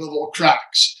some of the little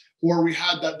cracks. Or we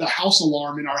had the house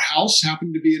alarm in our house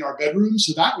happened to be in our bedroom,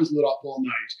 so that was lit up all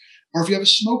night. Or if you have a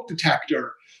smoke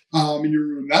detector in your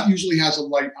room, that usually has a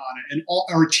light on it,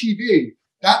 or a TV.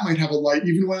 That might have a light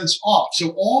even when it's off.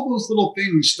 So all those little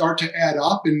things start to add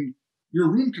up, and your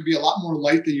room could be a lot more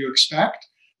light than you expect.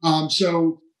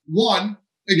 So one,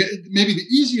 again, maybe the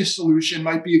easiest solution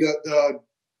might be the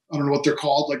I don't know what they're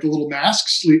called, like the little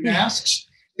masks, sleep masks.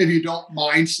 If you don't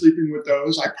mind sleeping with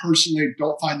those, I personally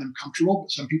don't find them comfortable,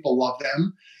 but some people love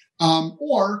them.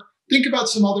 Or think about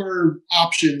some other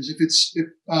options. If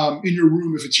in your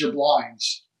room, if it's your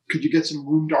blinds. Could you get some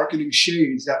room darkening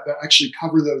shades that actually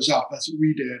cover those up? That's what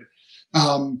we did.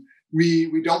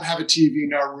 We don't have a TV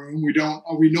in our room. We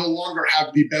no longer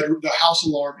have the house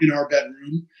alarm in our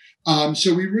bedroom.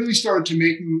 So we really started to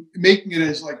making it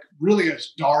as really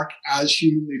as dark as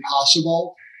humanly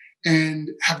possible, and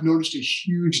have noticed a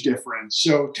huge difference.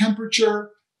 So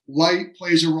temperature, light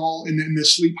plays a role in the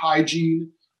sleep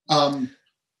hygiene.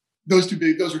 Those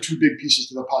are two big pieces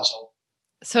to the puzzle.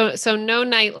 So no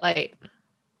night light.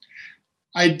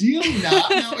 Ideally not.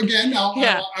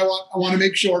 Yeah. I want to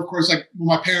make sure, of course, like when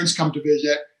my parents come to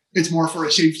visit, it's more for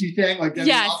a safety thing. Like,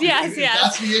 yes. If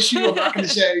that's the issue, I'm not going to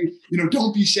say,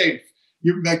 don't be safe.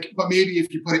 But maybe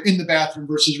if you put it in the bathroom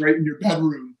versus right in your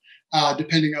bedroom,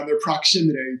 depending on their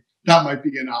proximity, that might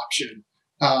be an option.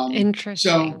 Interesting.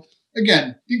 So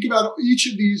again, think about each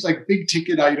of these like big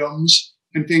ticket items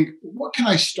and think, what can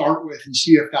I start with and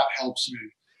see if that helps me?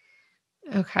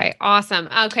 Okay, awesome.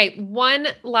 Okay, one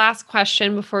last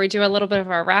question before we do a little bit of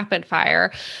our rapid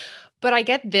fire. But I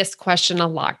get this question a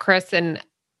lot, Chris, and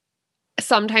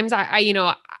sometimes I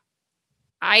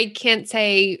can't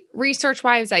say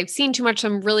research-wise I've seen too much, so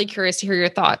I'm really curious to hear your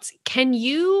thoughts. I'm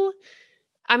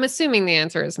assuming the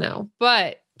answer is no,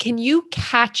 but can you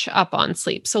catch up on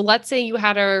sleep? So let's say you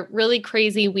had a really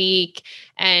crazy week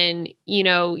and,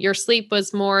 your sleep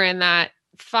was more in that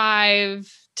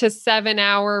 5 to 7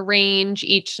 hour range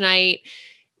each night.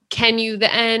 Can you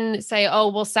then say, oh,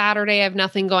 well, Saturday I have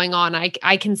nothing going on.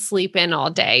 I can sleep in all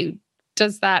day.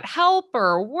 Does that help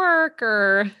or work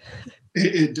or?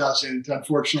 It doesn't,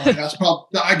 unfortunately.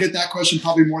 I get that question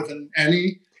probably more than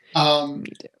any.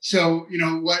 So,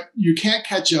 what you can't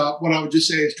catch up, what I would just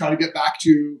say is try to get back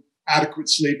to adequate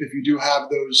sleep if you do have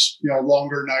those,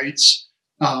 longer nights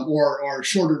or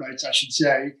shorter nights, I should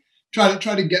say. Try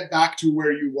to get back to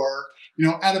where you were.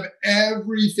 Out of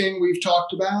everything we've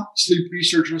talked about, sleep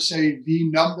researchers say the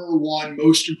number one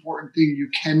most important thing you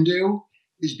can do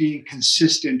is being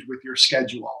consistent with your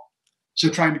schedule. So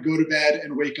trying to go to bed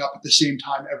and wake up at the same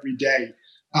time every day,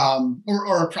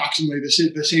 or approximately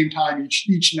the same time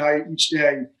each night, each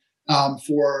day, so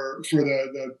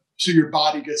your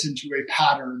body gets into a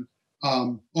pattern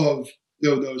of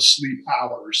those sleep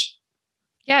hours.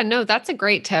 Yeah, no, that's a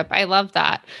great tip. I love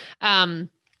that.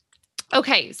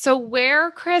 Okay, so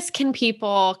where, Chris, can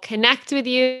people connect with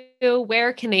you?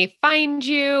 Where can they find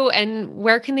you? And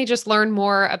where can they just learn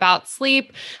more about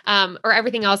sleep or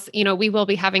everything else? We will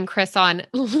be having Chris on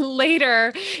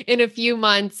later in a few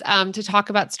months to talk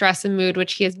about stress and mood,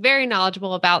 which he is very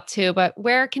knowledgeable about too. But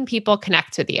where can people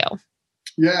connect with you?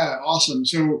 Yeah, awesome.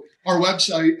 So our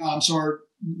website,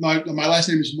 my last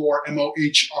name is Mohr,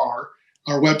 M-O-H-R.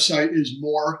 Our website is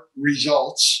Mohr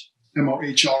Results,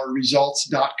 MOHR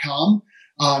results.com.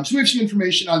 So we have some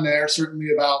information on there,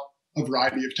 certainly about a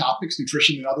variety of topics,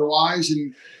 nutrition and otherwise.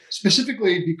 And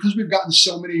specifically, because we've gotten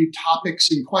so many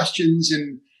topics and questions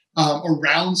and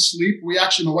around sleep, my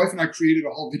wife and I created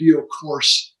a whole video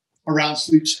course around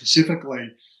sleep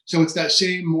specifically. So it's that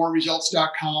same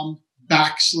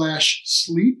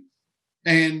mohrresults.com/sleep.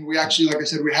 And we actually, like I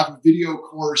said, we have a video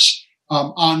course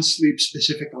on sleep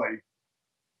specifically.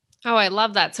 Oh, I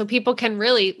love that. So people can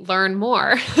really learn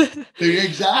more.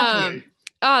 Exactly.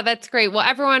 Oh, that's great. Well,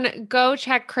 everyone go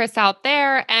check Chris out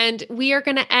there. And we are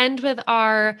going to end with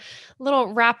our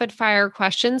little rapid fire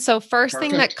questions. So first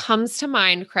thing that comes to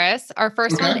mind, Chris, our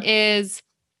first one is,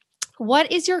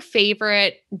 what is your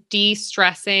favorite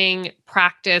de-stressing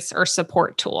practice or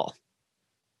support tool?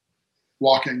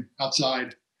 Walking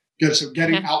outside. So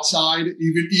getting outside,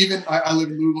 even I live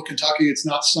in Louisville, Kentucky. It's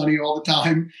not sunny all the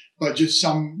time, but just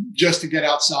to get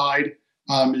outside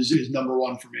is number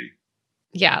one for me.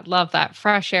 Yeah, love that.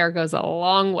 Fresh air goes a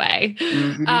long way.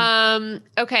 Mm-hmm.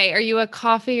 Okay, are you a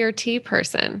coffee or tea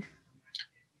person?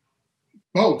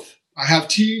 Both. I have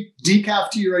tea,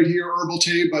 decaf tea right here, herbal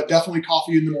tea, but definitely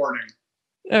coffee in the morning.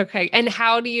 Okay, and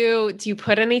how do you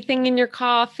put anything in your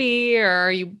coffee, or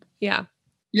are you? Yeah.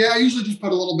 Yeah, I usually just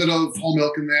put a little bit of whole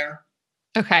milk in there.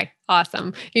 Okay,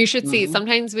 awesome. You should see.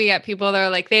 Sometimes we get people that are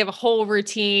like, they have a whole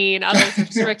routine. Others are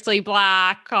strictly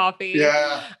black coffee.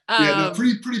 Yeah. No,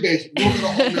 pretty basic. A little bit of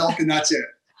whole milk and that's it.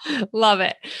 Love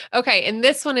it. Okay, and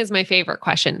this one is my favorite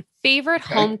question. Favorite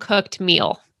home-cooked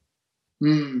meal?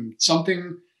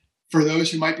 Something for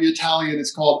those who might be Italian,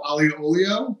 it's called aglio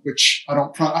olio, which I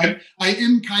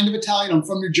am kind of Italian. I'm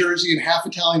from New Jersey and half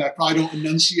Italian. I probably don't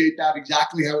enunciate that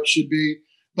exactly how it should be.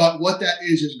 But what that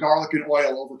is garlic and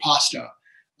oil over pasta.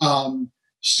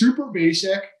 Super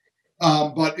basic,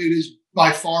 but it is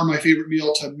by far my favorite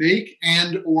meal to make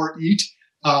and or eat.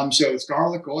 So it's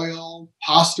garlic, oil,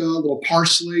 pasta, a little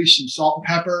parsley, some salt and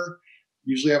pepper.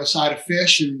 Usually have a side of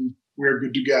fish and we're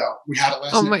good to go. We had it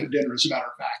last night for dinner, as a matter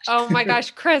of fact. Oh my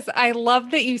gosh, Chris, I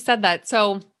love that you said that.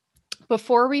 So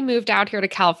before we moved out here to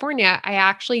California, I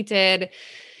actually did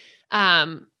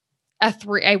I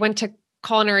went to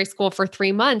culinary school for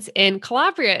 3 months in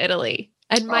Calabria, Italy.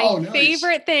 And my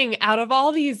favorite thing out of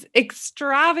all these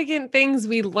extravagant things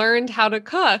we learned how to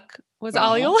cook was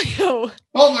aglio olio.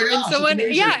 Oh my gosh.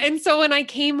 And so when I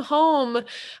came home,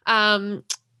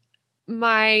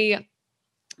 my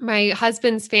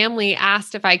husband's family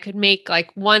asked if I could make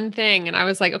like one thing. And I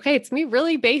was like, okay, it's gonna be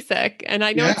really basic. And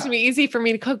I know it's gonna be easy for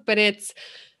me to cook, but it's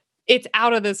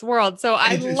out of this world. So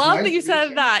I love that you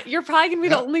said that. You're probably going to be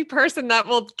the only person that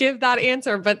will give that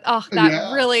answer, but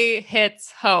that really hits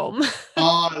home.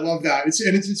 I love that.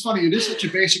 It's funny. It is such a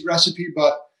basic recipe,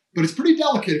 but it's pretty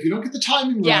delicate. If you don't get the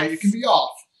timing right, it can be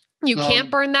off. You can't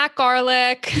burn that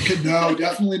garlic. No,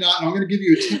 definitely not. And I'm going to give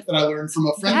you a tip that I learned from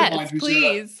a friend of mine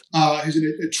who's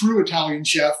a true Italian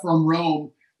chef from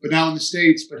Rome, but now in the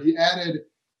States. But he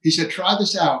said, try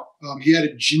this out. He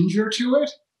added ginger to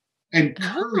it. And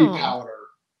curry powder,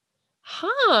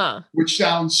 which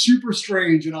sounds super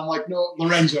strange. And I'm like, no,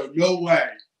 Lorenzo, no way.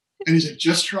 And he said,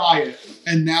 just try it.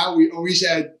 And now we always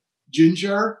add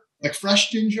ginger, like fresh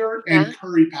ginger, and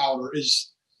curry powder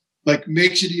is like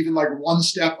makes it even like one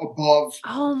step above.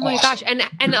 Oh my gosh. And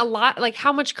a lot, like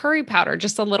how much curry powder?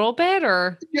 Just a little bit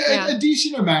or? Yeah, a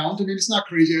decent amount. I mean, it's not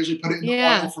crazy. I usually put it in the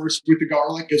oil first with the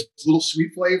garlic as a little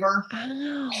sweet flavor.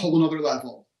 A whole another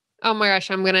level. Oh my gosh,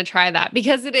 I'm going to try that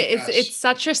because it's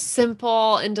such a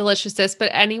simple and delicious dish, but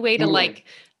any way to like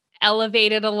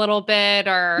elevate it a little bit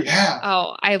or,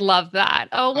 I love that.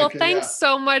 Oh, well, thanks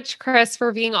so much, Chris,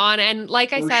 for being on. And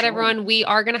like I said, everyone, we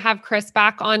are going to have Chris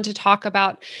back on to talk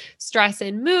about stress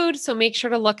and mood. So make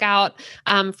sure to look out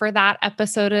for that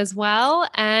episode as well.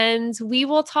 And we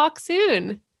will talk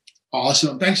soon.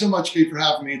 Awesome. Thanks so much, Kate, for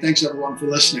having me. Thanks everyone for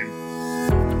listening.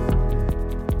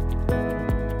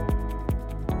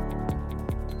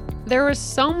 There was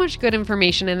so much good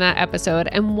information in that episode,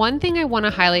 and one thing I want to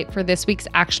highlight for this week's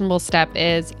actionable step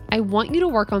is I want you to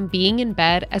work on being in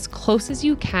bed as close as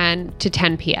you can to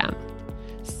 10 p.m.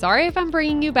 Sorry if I'm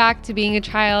bringing you back to being a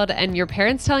child and your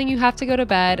parents telling you have to go to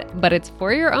bed, but it's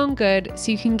for your own good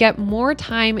so you can get more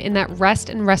time in that rest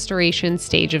and restoration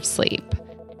stage of sleep.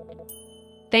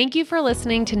 Thank you for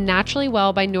listening to Naturally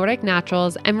Well by Nordic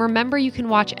Naturals, and remember you can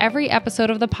watch every episode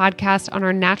of the podcast on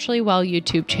our Naturally Well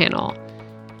YouTube channel.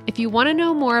 If you want to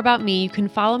know more about me, you can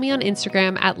follow me on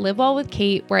Instagram at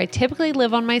LiveWellWithKate, where I typically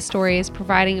live on my stories,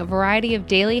 providing a variety of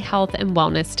daily health and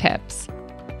wellness tips.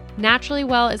 Naturally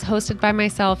Well is hosted by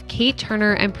myself, Kate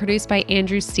Turner, and produced by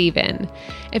Andrew Steven.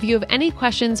 If you have any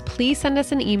questions, please send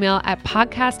us an email at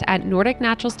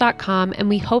podcast@nordicnaturals.com, and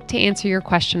we hope to answer your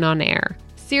question on air.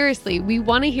 Seriously, we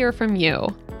want to hear from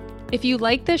you. If you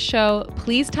like this show,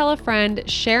 please tell a friend,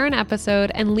 share an episode,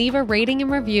 and leave a rating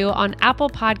and review on Apple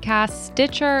Podcasts,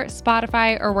 Stitcher,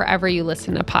 Spotify, or wherever you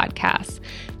listen to podcasts.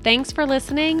 Thanks for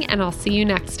listening, and I'll see you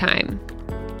next time.